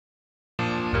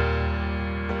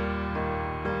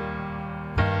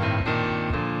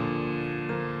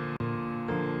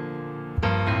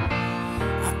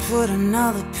put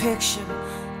another picture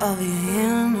of you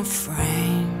in a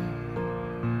frame,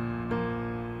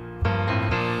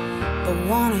 the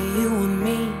one of you and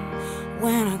me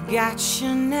when I got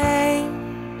your name.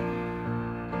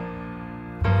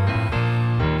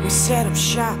 We set up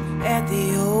shop at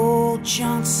the old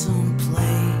Johnson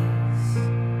place.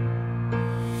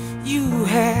 You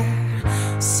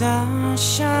had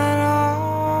sunshine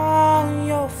on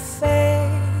your face.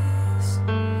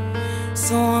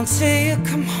 So until you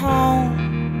come home,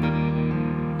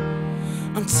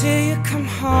 until you come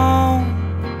home,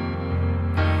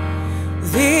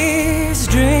 these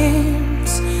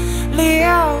dreams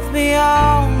live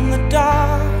beyond the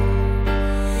dark.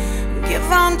 Give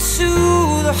unto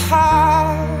the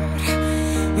heart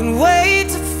and wait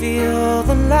to feel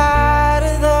the light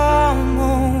of the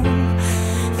moon.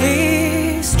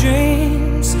 These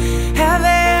dreams have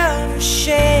every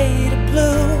shade of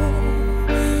blue,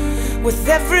 with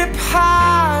every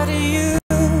part of you,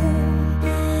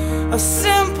 of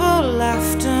simple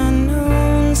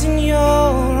afternoons in your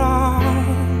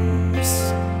arms.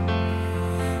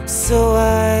 So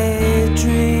I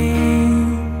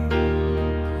dream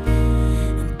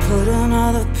and put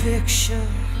another picture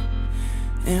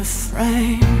in a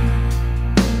frame,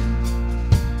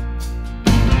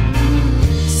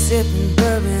 sipping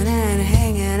bourbon and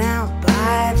hanging out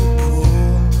by the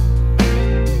pool,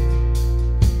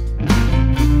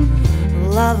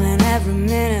 loving every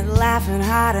minute, laughing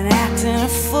hard and acting a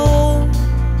fool.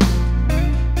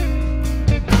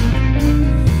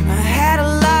 I had a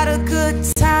lot of good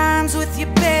times with you,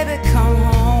 baby, come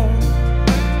home.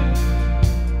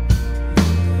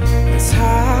 It's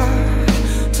hard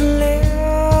to live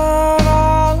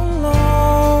all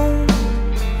alone.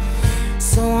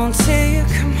 So until you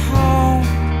come home,